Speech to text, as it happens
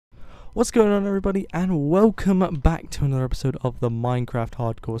What's going on, everybody, and welcome back to another episode of the Minecraft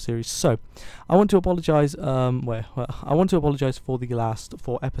Hardcore series. So, I want to apologize. I want to apologize for the last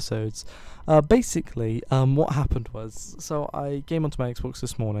 4 episodes. Basically, what happened was, so I came onto my Xbox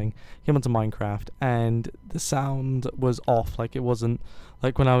this morning, came onto Minecraft, and the sound was off. Like, it wasn't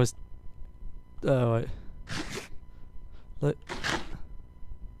like when I was. Wait.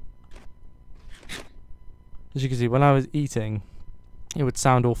 As you can see, when I was eating, it would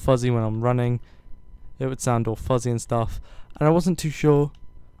sound all fuzzy when I'm running. It would sound all fuzzy and stuff. And I wasn't too sure.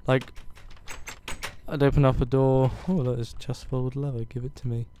 Like, I'd open up a door. Oh, look, it's just full with lava. Give it to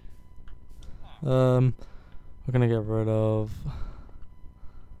me. We're gonna get rid of.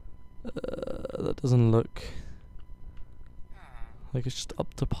 That doesn't look like it's just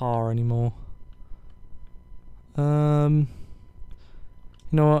up to par anymore. You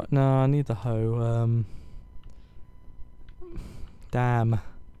know what? No, I need the hoe. Damn.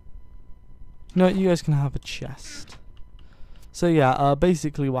 No, you guys can have a chest. So yeah,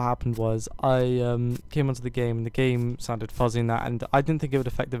 basically what happened was I came onto the game and the game sounded fuzzy and that, and I didn't think it would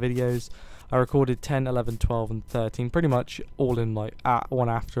affect the videos. I recorded 10, 11, 12 and 13 pretty much all in like one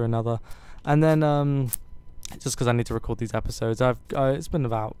after another. And then just because I need to record these episodes, it's been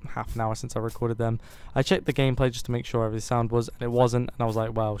about half an hour since I recorded them. I checked the gameplay just to make sure every sound was, and it wasn't, and I was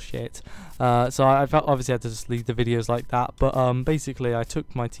like, well, shit. So I obviously had to just leave the videos like that, but basically I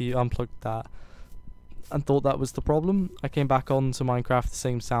took my TV, unplugged that, and thought that was the problem. I came back on to Minecraft, the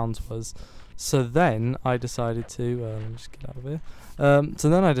same sounds was. So then I decided to, let me just get out of here. So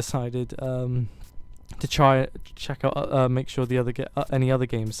then I decided to check out, make sure the other any other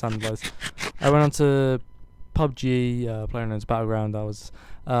games sound was. I went on to PUBG, PlayerUnknown's Battleground,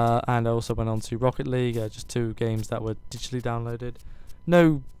 and I also went on to Rocket League, just 2 games that were digitally downloaded.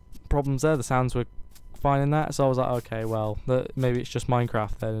 No problems there, the sounds were fine in that, so I was like, okay, well, maybe it's just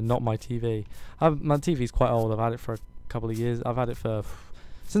Minecraft then and not my TV. My TV's quite old, I've had it for a couple of years, I've had it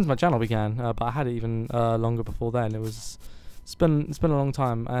since my channel began, but I had it even longer before then. It's been a long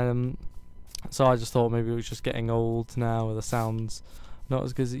time, so I just thought maybe it was just getting old now, with the sounds not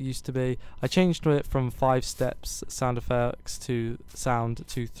as good as it used to be. I changed it from 5 steps sound effects to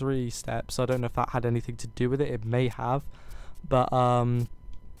 3 steps. So I don't know if that had anything to do with it. It may have, but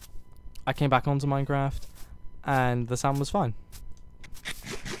I came back onto Minecraft and the sound was fine.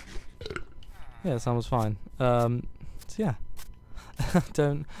 Yeah, the sound was fine. So yeah,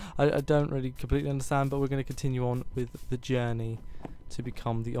 I don't really completely understand, but we're going to continue on with the journey to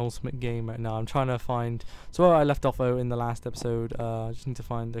become the ultimate gamer. Now I'm trying to find, so where I left off in the last episode, I just need to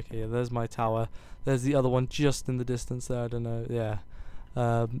find, okay, yeah, there's my tower, there's the other one just in the distance there, I don't know, yeah.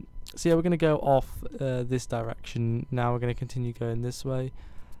 So yeah, we're going to go off this direction now. We're going to continue going this way,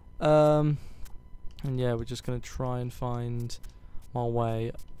 and yeah, we're just going to try and find my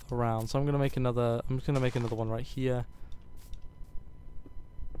way around. So I'm just going to make another one right here.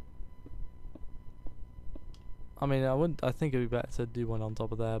 I mean, I think it'd be better to do one on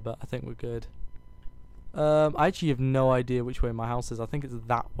top of there, but I think we're good. I actually have no idea which way my house is. I think it's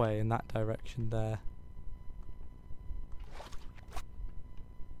that way, in that direction there.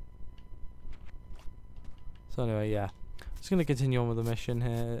 So anyway, yeah. Just going to continue on with the mission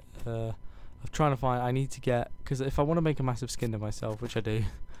here. Of trying to find, I need to get, because if I want to make a massive skin of myself, which I do,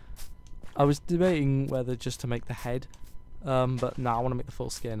 I was debating whether just to make the head, but no, I want to make the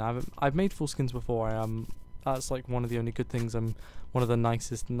full skin. I've made full skins before. That's like one of the only good things. One of the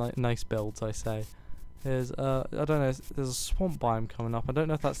nicest nice builds, I say. I don't know, there's a swamp biome coming up. I don't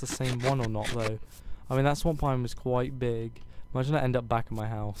know if that's the same one or not though. I mean, that swamp biome is quite big. Imagine I end up back in my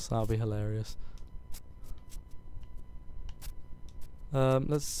house. That'll be hilarious.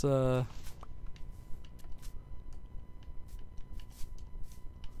 Let's I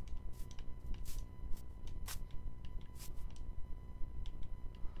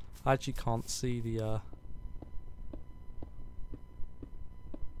actually can't see the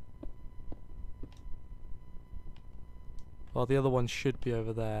well, the other one should be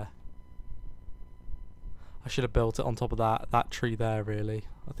over there. I should have built it on top of that tree there, really.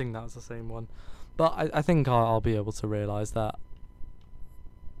 I think that was the same one. But I think I'll be able to realise that.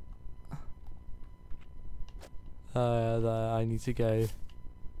 There, I need to go.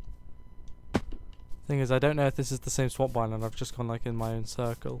 Thing is, I don't know if this is the same swamp biome and I've just gone like in my own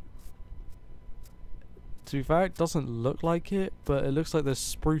circle. To be fair, it doesn't look like it, but it looks like there's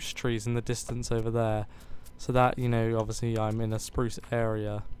spruce trees in the distance over there. So that, you know, obviously I'm in a spruce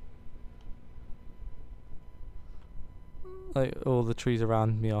area. Like, all the trees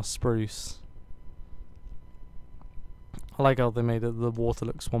around me are spruce. I like how they made the water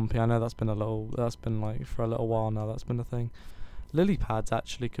look swampy. I know that's been like for a little while now, that's been a thing. Lily pads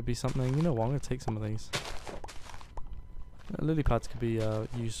actually could be something. You know what? I'm gonna take some of these. Lily pads could be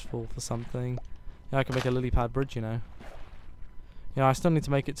useful for something. Yeah, I can make a lily pad bridge. You know. Yeah, I still need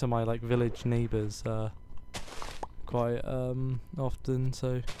to make it to my like village neighbours quite often.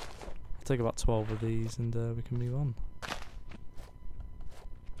 So I'll take about 12 of these, and we can move on.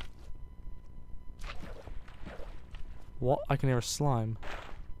 What? I can hear a slime.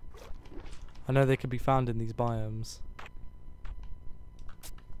 I know they could be found in these biomes.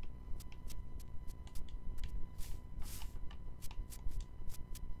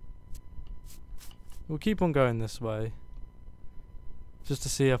 We'll keep on going this way. Just to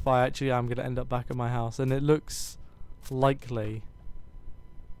see if I actually am going to end up back at my house. And it looks likely.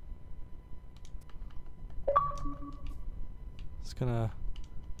 Just gonna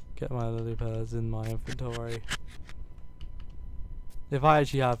get my lily pads in my inventory. If I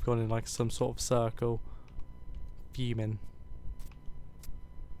actually have gone in like some sort of circle. Fuming.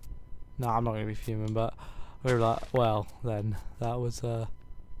 No, I'm not going to be fuming, but we were like, well, then. That was, well,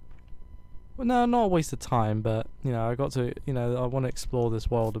 no, not a waste of time, but, you know, I got to, you know, I want to explore this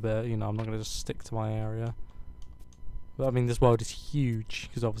world a bit. You know, I'm not going to just stick to my area. But, I mean, this world is huge,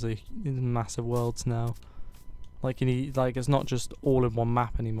 because obviously, it's massive worlds now. Like, you need, like, it's not just all in one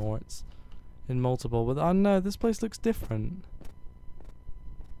map anymore, it's in multiple. But, I don't know, this place looks different.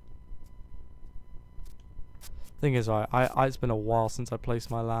 Thing is, it's been a while since I placed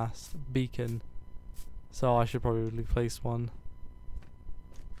my last beacon, so I should probably place one.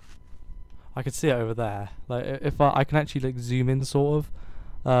 I could see it over there. Like if I can actually like zoom in, sort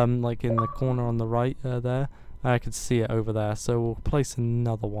of, like in the corner on the right there, and I could see it over there. So we'll place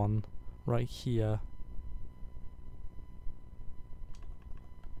another one right here.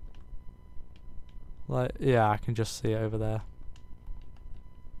 Like yeah, I can just see it over there.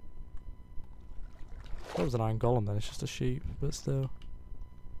 That was an iron golem then, it's just a sheep, but still.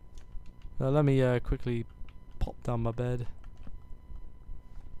 Let me quickly pop down my bed.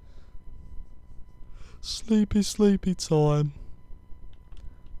 Sleepy, sleepy time.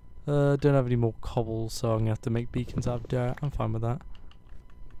 Don't have any more cobbles, so I'm gonna have to make beacons out of dirt. I'm fine with that.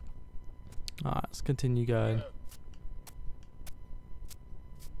 Alright, let's continue going.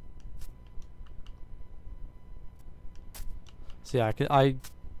 So yeah, I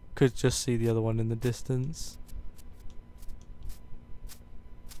could just see the other one in the distance.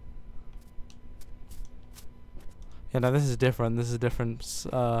 Yeah, no, this is different. This is a different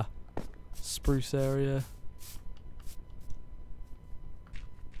spruce area.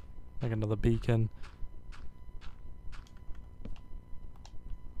 Like another beacon.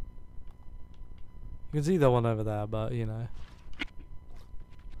 You can see the one over there, but you know.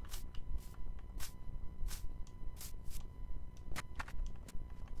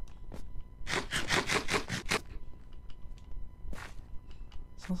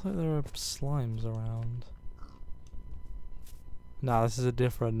 Sounds like there are slimes around. Nah, this is a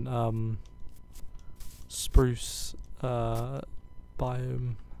different spruce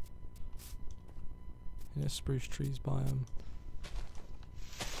biome. Yeah, spruce trees biome.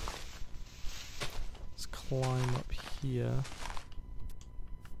 Let's climb up here.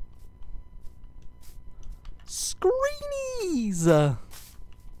 Screenies!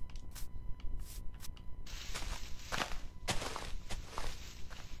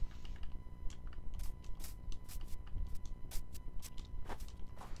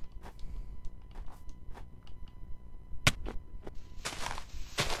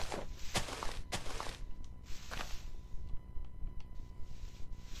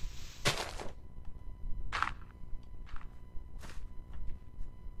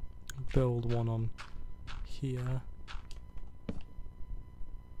 Build one on here.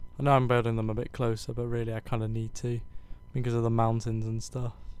 I know I'm building them a bit closer, but really I kind of need to because of the mountains and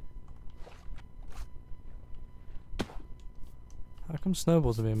stuff. How come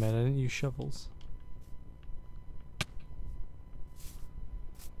snowballs are being made? I didn't use shovels.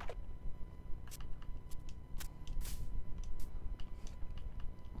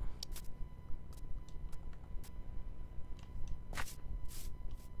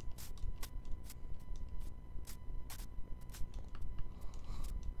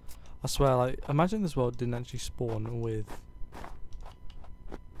 I swear, like, imagine this world didn't actually spawn with...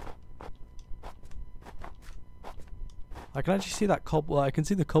 I can actually see that I can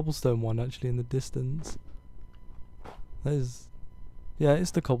see the cobblestone one actually in the distance. That is... Yeah,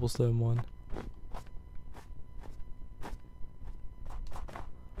 it's the cobblestone one.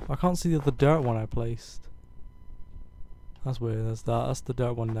 I can't see the other dirt one I placed. That's weird, that's the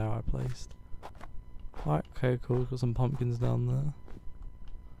dirt one there I placed. Alright, okay, cool, got some pumpkins down there.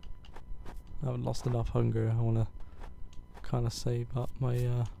 I haven't lost enough hunger. I want to kind of save up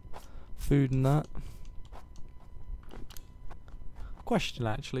my food and that. Question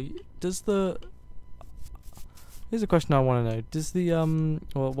actually, does the... Here's a question I want to know. Does the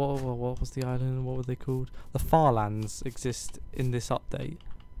what was the island? What were they called? The Farlands exist in this update?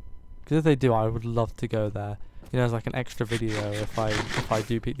 Because if they do, I would love to go there. You know, as like an extra video if I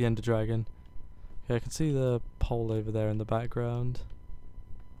do beat the Ender Dragon. Okay, I can see the pole over there in the background.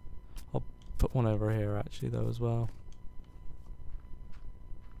 I'll put one over here actually though as well.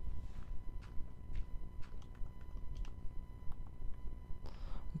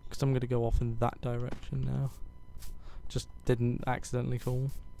 Because I'm gonna go off in that direction now. Just didn't accidentally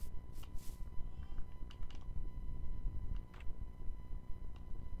fall.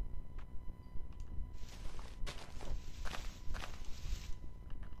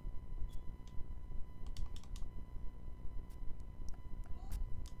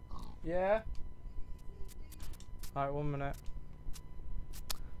 Yeah. Alright, 1 minute.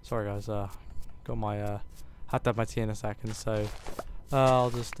 Sorry guys, got my had to have my tea in a second, so I'll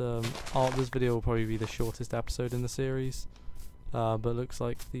just this video will probably be the shortest episode in the series. But it looks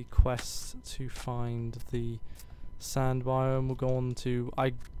like the quest to find the sand biome will go on to,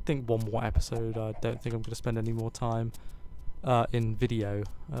 I think, one more episode. I don't think I'm going to spend any more time in video.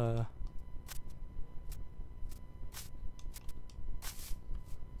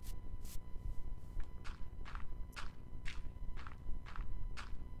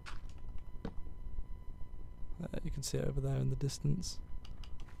 You can see it over there in the distance.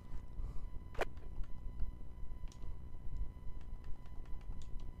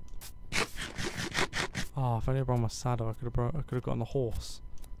 Oh, if I only brought my saddle, I could have gotten the horse.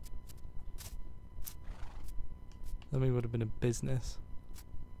 Then we would have been in business.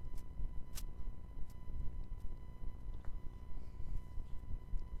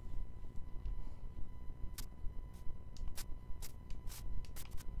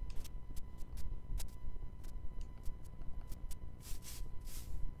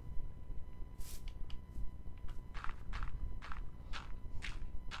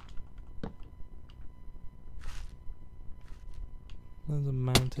 There's the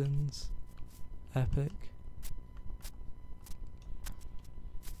mountains. Epic.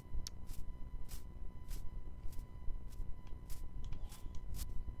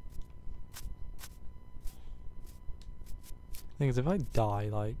 Thing is, if I die,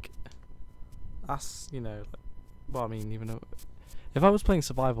 like, that's, you know, like, well, I mean, even though, if I was playing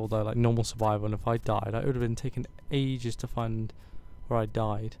survival though, like normal survival, and if I died, it would have been taking ages to find where I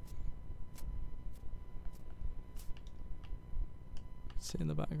died. See in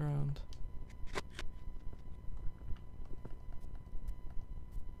the background.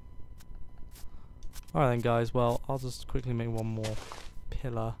 Alright then guys, well, I'll just quickly make one more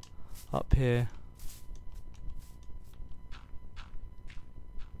pillar up here.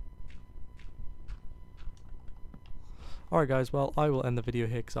 Alright guys, well, I will end the video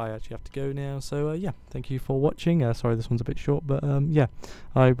here because I actually have to go now. So yeah, thank you for watching. Sorry this one's a bit short, but yeah,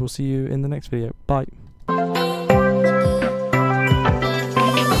 I will see you in the next video. Bye.